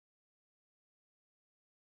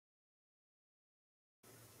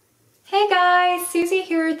Hey guys, Susie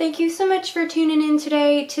here. Thank you so much for tuning in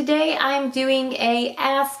today. Today I'm doing a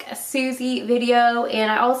Ask Susie video,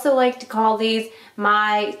 and I also like to call these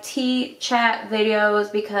my tea chat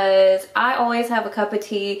videos because I always have a cup of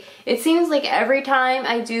tea. It seems like every time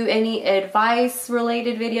I do any advice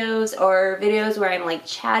related videos or videos where I'm like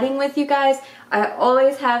chatting with you guys, I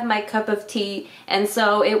always have my cup of tea, and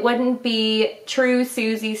so it wouldn't be true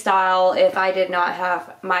Susie style if I did not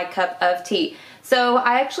have my cup of tea. So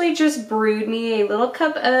I actually just brewed me a little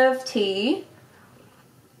cup of tea.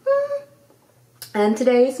 And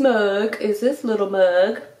today's mug is this little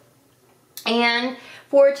mug. And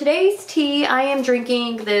for today's tea, I am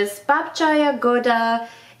drinking this Babchaya Goda,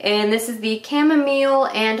 and this is the chamomile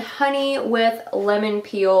and honey with lemon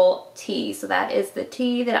peel tea. So that is the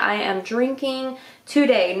tea that I am drinking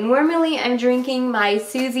today. Normally I'm drinking my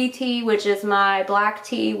Susie tea, which is my black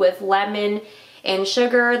tea with lemon and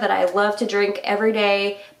sugar that I love to drink every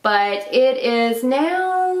day, but it is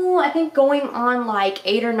now I think going on like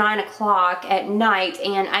 8 or 9 o'clock at night,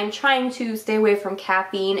 and I'm trying to stay away from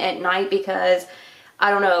caffeine at night because I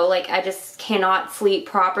don't know, like I just cannot sleep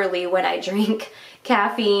properly when I drink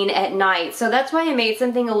caffeine at night. So that's why I made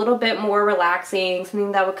something a little bit more relaxing,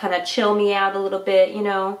 something that would kind of chill me out a little bit, you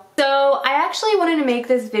know. So I actually wanted to make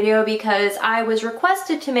this video because I was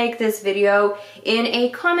requested to make this video in a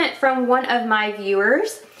comment from one of my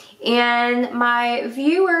viewers. And my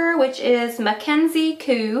viewer, which is Mackenzie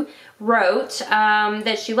Koo, wrote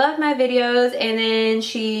that she loved my videos, and then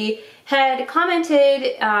she had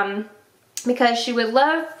commented because she would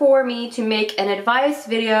love for me to make an advice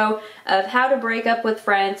video of how to break up with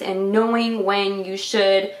friends and knowing when you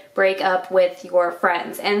should break up with your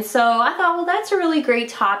friends. And so I thought, well, that's a really great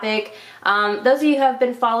topic. Those of you who have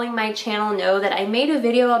been following my channel know that I made a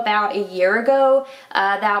video about a year ago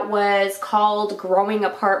that was called Growing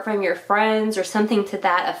Apart from Your Friends or something to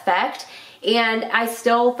that effect. And I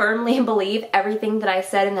still firmly believe everything that I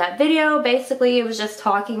said in that video. Basically, it was just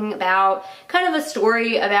talking about kind of a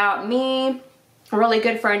story about me, a really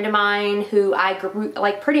good friend of mine who I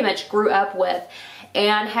pretty much grew up with,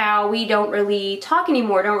 and how we don't really talk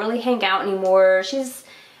anymore, don't really hang out anymore.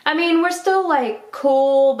 I mean, we're still like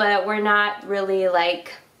cool, but we're not really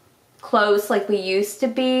like close like we used to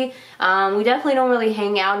be. We definitely don't really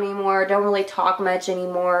hang out anymore, don't really talk much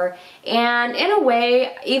anymore. And in a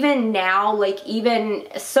way, even now, like even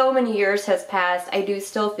so many years has passed, I do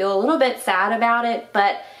still feel a little bit sad about it.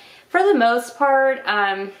 But for the most part,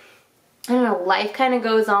 I don't know, life kind of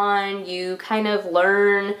goes on. You kind of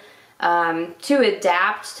learn to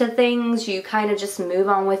adapt to things. You kind of just move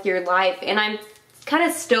on with your life. And I'm kind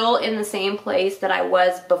of still in the same place that I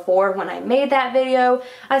was before when I made that video.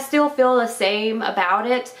 I still feel the same about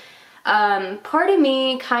it. Part of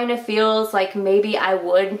me kind of feels like maybe I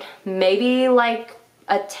would like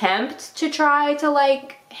attempt to try to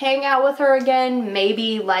like hang out with her again.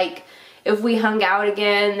 Maybe like if we hung out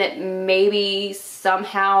again, that maybe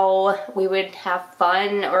somehow we would have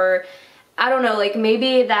fun, or I don't know, like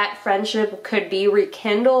maybe that friendship could be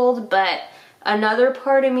rekindled. But another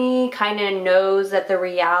part of me kind of knows that the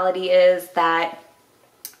reality is that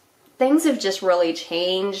things have just really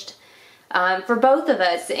changed for both of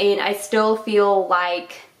us, and I still feel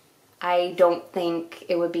like I don't think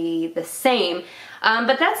it would be the same.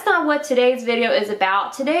 But that's not what today's video is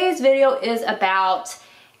about. Today's video is about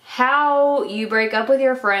how you break up with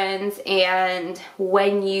your friends and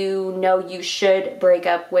when you know you should break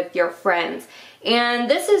up with your friends. And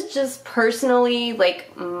this is just personally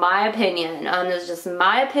like my opinion. This is just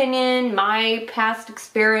my opinion, my past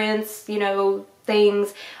experience, you know,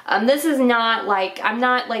 things. This is not like, I'm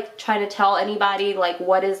not like trying to tell anybody like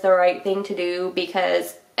what is the right thing to do,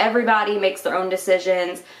 because everybody makes their own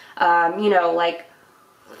decisions. You know, like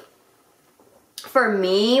for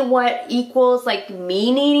me, what equals like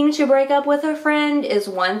me needing to break up with a friend is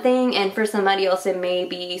one thing, and for somebody else it may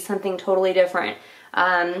be something totally different.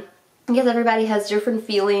 Because everybody has different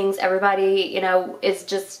feelings, everybody, you know, is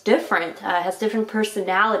just different, has different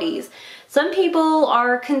personalities. Some people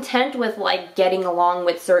are content with like getting along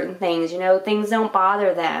with certain things, you know, things don't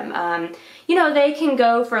bother them. You know, they can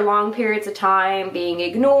go for long periods of time being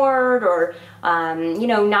ignored or, you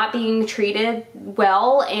know, not being treated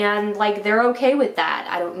well, and like they're okay with that.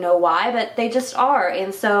 I don't know why, but they just are.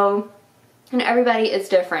 And so, you know, everybody is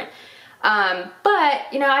different. But,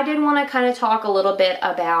 you know, I did want to kind of talk a little bit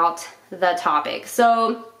about the topic.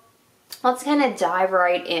 So let's kind of dive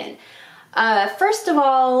right in. First of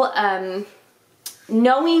all,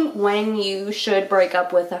 knowing when you should break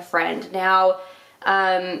up with a friend. Now,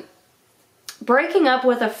 breaking up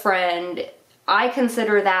with a friend, I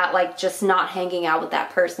consider that like just not hanging out with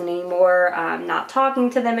that person anymore, not talking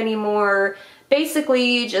to them anymore,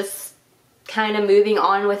 basically just kind of moving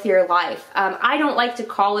on with your life. I don't like to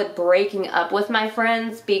call it breaking up with my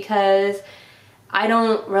friends because I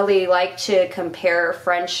don't really like to compare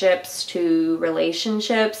friendships to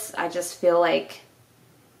relationships. I just feel like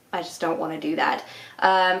I just don't want to do that.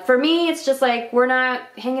 For me, it's just like we're not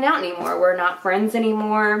hanging out anymore. We're not friends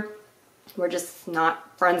anymore. We're just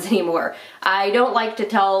not friends anymore. I don't like to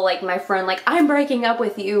tell like my friend like, I'm breaking up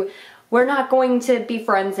with you. We're not going to be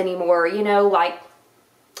friends anymore. You know, like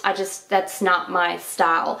that's not my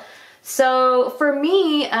style. So for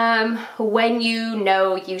me, when you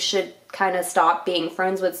know you should kind of stop being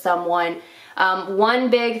friends with someone, one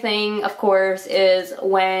big thing, of course, is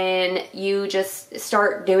when you just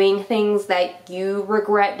start doing things that you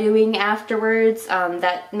regret doing afterwards,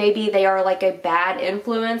 that maybe they are like a bad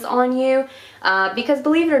influence on you, because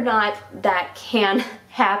believe it or not, that can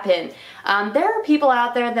happen. There are people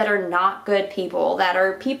out there that are not good people, that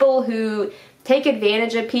are people who take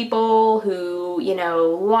advantage of people, who, you know,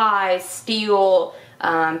 lie, steal,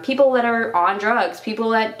 people that are on drugs,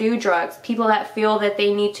 people that do drugs, people that feel that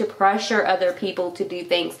they need to pressure other people to do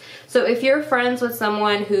things. So if you're friends with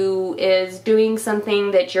someone who is doing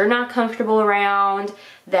something that you're not comfortable around,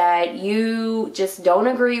 that you just don't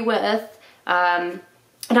agree with, and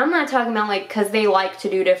I'm not talking about like because they like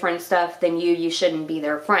to do different stuff than you shouldn't be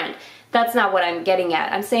their friend. That's not what I'm getting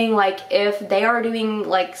at. I'm saying like if they are doing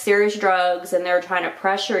like serious drugs and they're trying to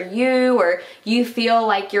pressure you, or you feel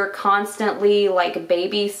like you're constantly like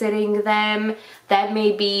babysitting them, that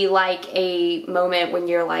may be like a moment when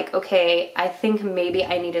you're like, okay, I think maybe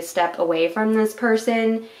I need to step away from this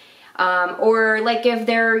person. Or like if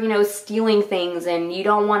they're, you know, stealing things and you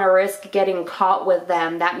don't want to risk getting caught with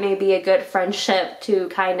them, that may be a good friendship to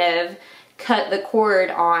kind of cut the cord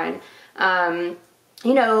on.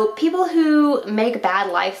 You know, people who make bad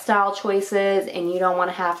lifestyle choices and you don't want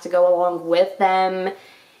to have to go along with them,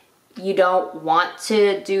 you don't want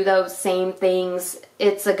to do those same things,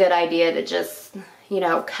 it's a good idea to just, you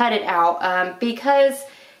know, cut it out, because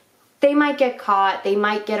they might get caught, they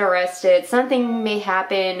might get arrested, something may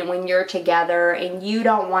happen when you're together and you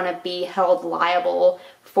don't want to be held liable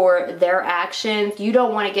for their actions. You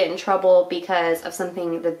don't want to get in trouble because of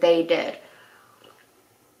something that they did.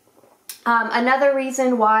 Another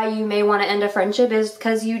reason why you may want to end a friendship is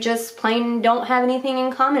because you just plain don't have anything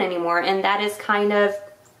in common anymore, and that is kind of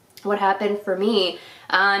what happened for me.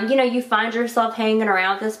 You know, you find yourself hanging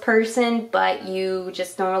around this person, but you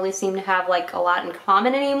just don't really seem to have like a lot in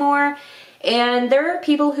common anymore. And there are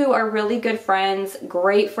people who are really good friends,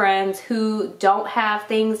 great friends, who don't have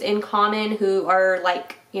things in common, who are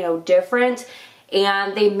like, you know, different,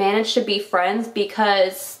 and they manage to be friends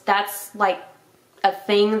because that's like a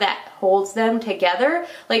thing that holds them together.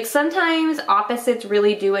 Like sometimes opposites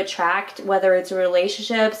really do attract, whether it's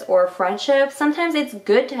relationships or friendships. Sometimes it's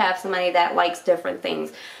good to have somebody that likes different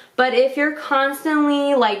things. But if you're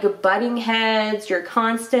constantly like butting heads, you're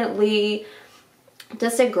constantly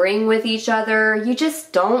disagreeing with each other, you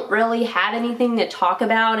just don't really have anything to talk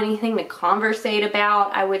about, anything to conversate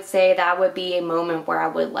about, I would say that would be a moment where I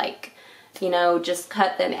would like, you know, just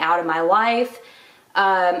cut them out of my life.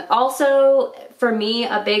 Also, for me,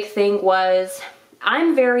 a big thing was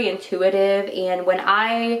I'm very intuitive, and when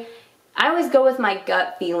I always go with my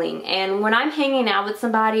gut feeling, and when I'm hanging out with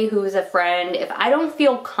somebody who is a friend, if I don't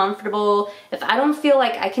feel comfortable, if I don't feel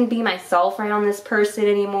like I can be myself around this person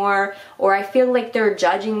anymore, or I feel like they're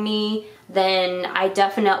judging me, then I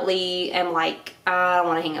definitely am like, I don't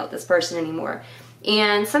want to hang out with this person anymore.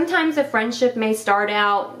 And sometimes a friendship may start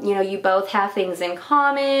out, you know, you both have things in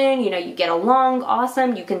common, you know, you get along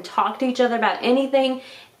awesome, you can talk to each other about anything,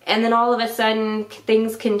 and then all of a sudden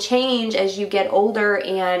things can change as you get older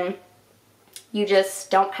and you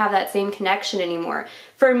just don't have that same connection anymore.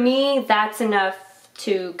 For me, that's enough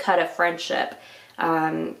to cut a friendship.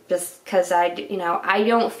 Just because I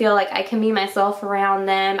don't feel like I can be myself around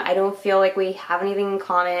them. I don't feel like we have anything in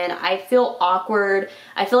common. I feel awkward.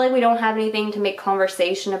 I feel like we don't have anything to make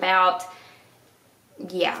conversation about.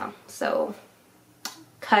 Yeah, so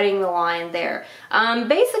cutting the line there.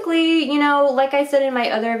 Basically, you know, like I said in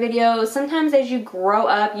my other videos, sometimes as you grow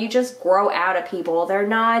up, you just grow out of people. They're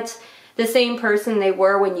not the same person they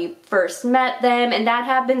were when you first met them, and that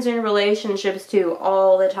happens in relationships too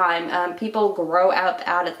all the time. People grow up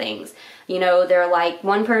out of things. You know, they're like,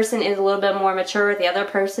 one person is a little bit more mature, the other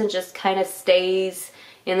person just kind of stays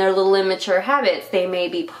in their little immature habits. They may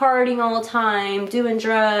be partying all the time, doing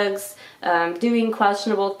drugs, doing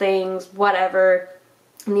questionable things, whatever.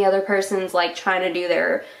 and the other person's like trying to do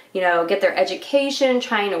their, you know, get their education,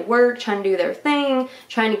 trying to work, trying to do their thing,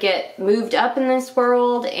 trying to get moved up in this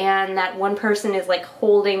world, and that one person is like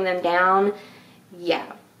holding them down.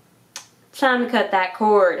 Yeah, time to cut that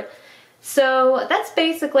cord. So that's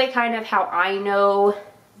basically kind of how I know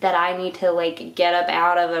that I need to like get up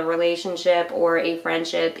out of a relationship or a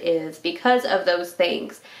friendship, is because of those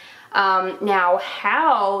things. Now,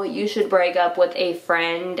 how you should break up with a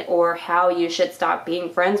friend or how you should stop being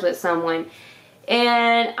friends with someone,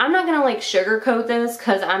 and I'm not gonna like sugarcoat this,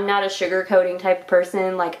 because I'm not a sugarcoating type of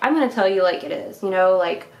person. Like, I'm gonna tell you like it is, you know,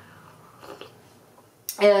 like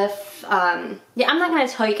if, yeah, I'm not gonna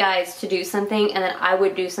tell you guys to do something and then I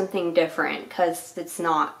would do something different, because it's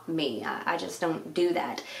not me. I just don't do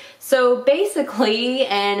that. So basically,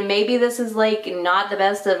 and maybe this is like not the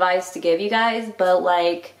best advice to give you guys, but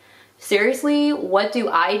like, seriously, what do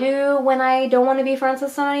I do when I don't want to be friends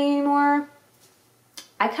with somebody anymore?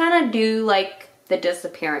 I kind of do like the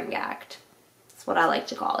disappearing act. That's what I like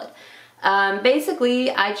to call it.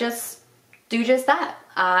 Basically, I just do just that.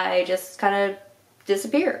 I just kind of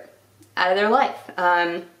disappear out of their life.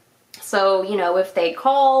 So, you know, if they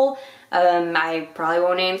call, I probably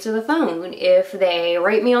won't answer the phone. If they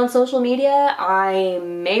rate me on social media, I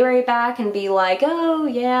may write back and be like, oh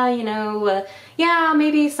yeah, you know, yeah,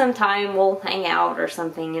 maybe sometime we'll hang out or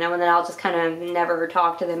something, you know, and then I'll just kind of never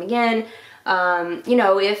talk to them again. You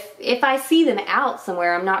know, if I see them out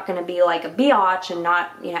somewhere, I'm not gonna be like a biatch and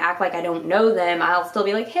not, you know, act like I don't know them. I'll still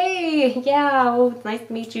be like, hey, yeah, well, it's nice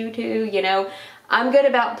to meet you too, you know. I'm good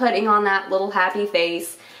about putting on that little happy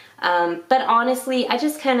face. But honestly, I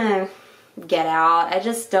just kind of get out.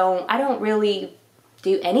 I don't really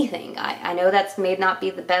do anything. I know that's may not be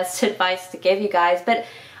the best advice to give you guys, but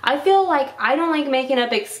I feel like I don't like making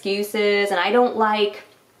up excuses, and I don't like,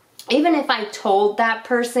 even if I told that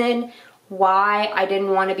person why I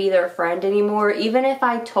didn't want to be their friend anymore, even if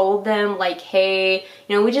I told them like, hey,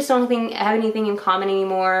 you know, we just don't have anything in common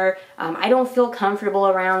anymore, I don't feel comfortable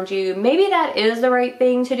around you, maybe that is the right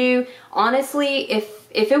thing to do. Honestly, if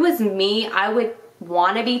it was me, I would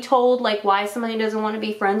want to be told like why somebody doesn't want to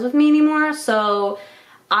be friends with me anymore. So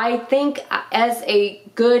I think as a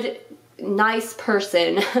good, nice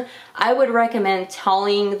person, I would recommend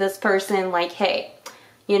telling this person like, hey,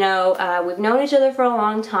 you know, we've known each other for a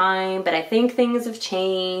long time, but I think things have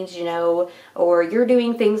changed, you know, or you're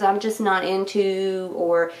doing things I'm just not into,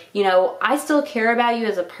 or, you know, I still care about you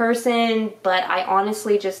as a person, but I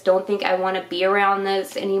honestly just don't think I want to be around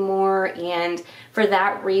this anymore. And for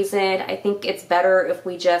that reason, I think it's better if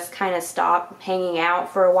we just kind of stop hanging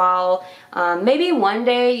out for a while. Maybe one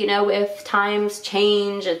day, you know, if times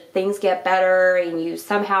change, if things get better and you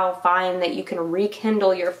somehow find that you can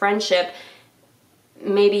rekindle your friendship,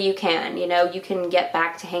 maybe you can, you know, you can get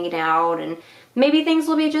back to hanging out and maybe things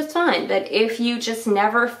will be just fine. But if you just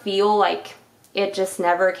never feel like it just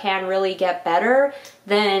never can really get better,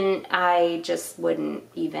 then I just wouldn't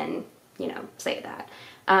even, you know, say that.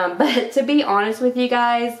 But to be honest with you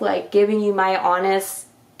guys, like giving you my honest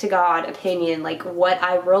to God opinion, like what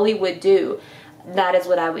I really would do, that is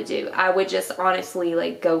what I would do. I would just honestly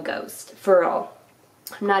like go ghost, for real.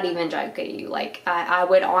 I'm not even joking you. Like I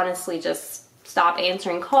would honestly just stop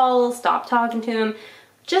answering calls, stop talking to him,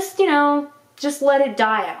 just, you know, just let it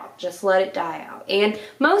die out. Just let it die out. And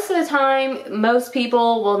most of the time, most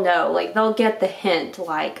people will know, like they'll get the hint,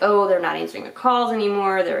 like, oh, they're not answering their calls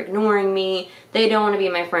anymore, they're ignoring me, they don't want to be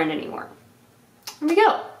my friend anymore. There we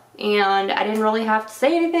go. And I didn't really have to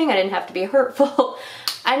say anything, I didn't have to be hurtful.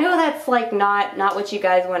 I know that's like not what you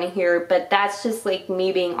guys want to hear, but that's just like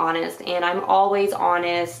me being honest, and I'm always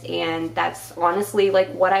honest, and that's honestly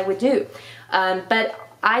like what I would do. But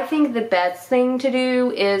I think the best thing to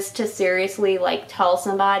do is to seriously like tell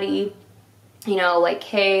somebody, you know, like,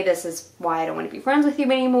 hey, this is why I don't want to be friends with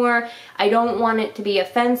you anymore. I don't want it to be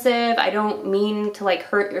offensive. I don't mean to like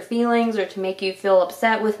hurt your feelings or to make you feel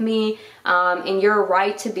upset with me. And you're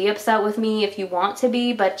right to be upset with me if you want to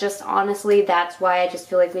be, but just honestly, that's why I just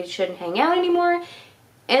feel like we shouldn't hang out anymore.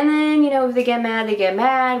 And then, you know, if they get mad, they get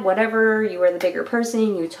mad, whatever. You were the bigger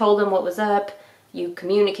person. You told them what was up. You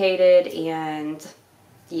communicated, and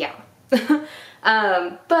yeah.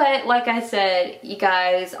 But like I said, you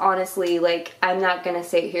guys, honestly, like, I'm not gonna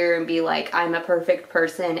sit here and be like, I'm a perfect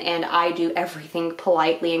person and I do everything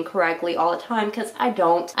politely and correctly all the time, because I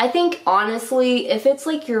don't. I think, honestly, if it's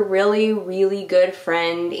like your really, really good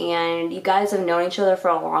friend and you guys have known each other for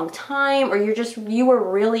a long time, or you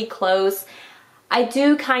were really close, I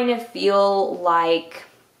do kind of feel like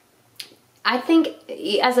I think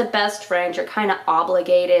as a best friend, you're kind of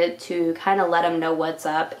obligated to kind of let them know what's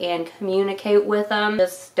up and communicate with them.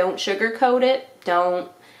 Just don't sugarcoat it.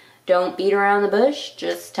 Don't beat around the bush.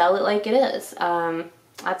 Just tell it like it is.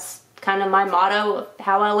 That's kind of my motto of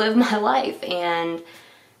how I live my life, and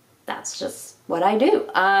that's just what I do.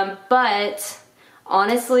 But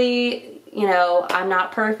honestly, you know, I'm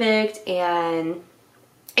not perfect, and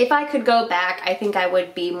if I could go back, I think I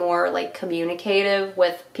would be more like communicative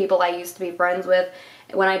with people I used to be friends with.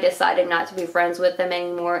 When I decided not to be friends with them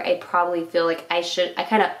anymore, I probably feel like I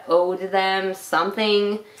kind of owed them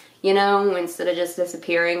something, you know, instead of just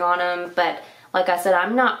disappearing on them. But like I said,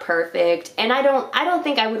 I'm not perfect, and I don't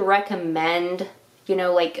think I would recommend, you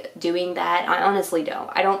know, like doing that. I honestly don't.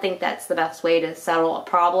 I don't think that's the best way to settle a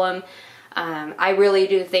problem. I really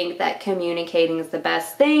do think that communicating is the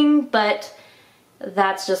best thing, but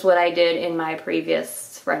that's just what I did in my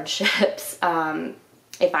previous friendships.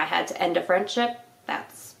 If I had to end a friendship,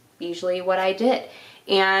 that's usually what I did.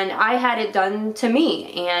 And I had it done to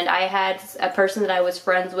me. And I had a person that I was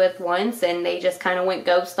friends with once, and they just kind of went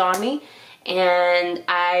ghost on me. And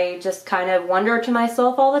I just kind of wonder to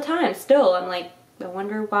myself all the time still. I'm like, I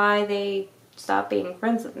wonder why they stopped being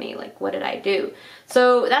friends with me. Like, what did I do?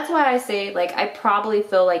 So that's why I say, like, I probably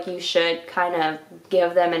feel like you should kind of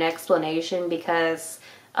give them an explanation, because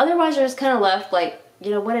otherwise you're just kind of left like,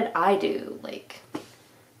 you know, what did I do? Like,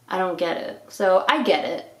 I don't get it. So I get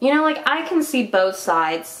it. You know, like, I can see both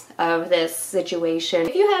sides of this situation.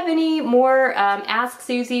 If you have any more Ask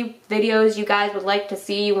Susie videos you guys would like to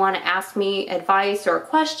see, you want to ask me advice or a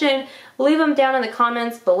question, leave them down in the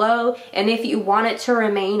comments below. And if you want it to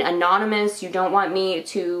remain anonymous, you don't want me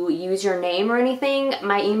to use your name or anything,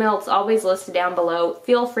 my email is always listed down below.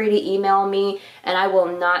 Feel free to email me, and I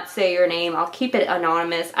will not say your name. I'll keep it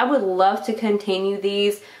anonymous. I would love to continue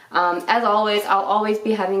these. As always, I'll always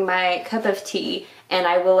be having my cup of tea, and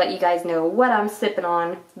I will let you guys know what I'm sipping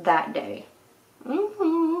on that day.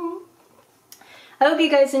 I hope you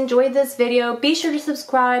guys enjoyed this video. Be sure to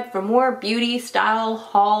subscribe for more beauty, style,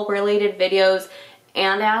 haul related videos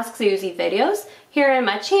and Ask Susie videos here in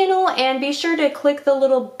my channel, and be sure to click the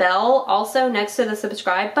little bell also next to the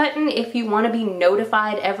subscribe button if you want to be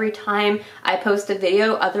notified every time I post a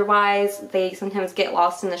video. Otherwise, they sometimes get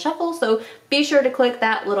lost in the shuffle, so be sure to click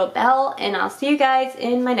that little bell, and I'll see you guys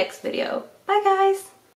in my next video. Bye guys!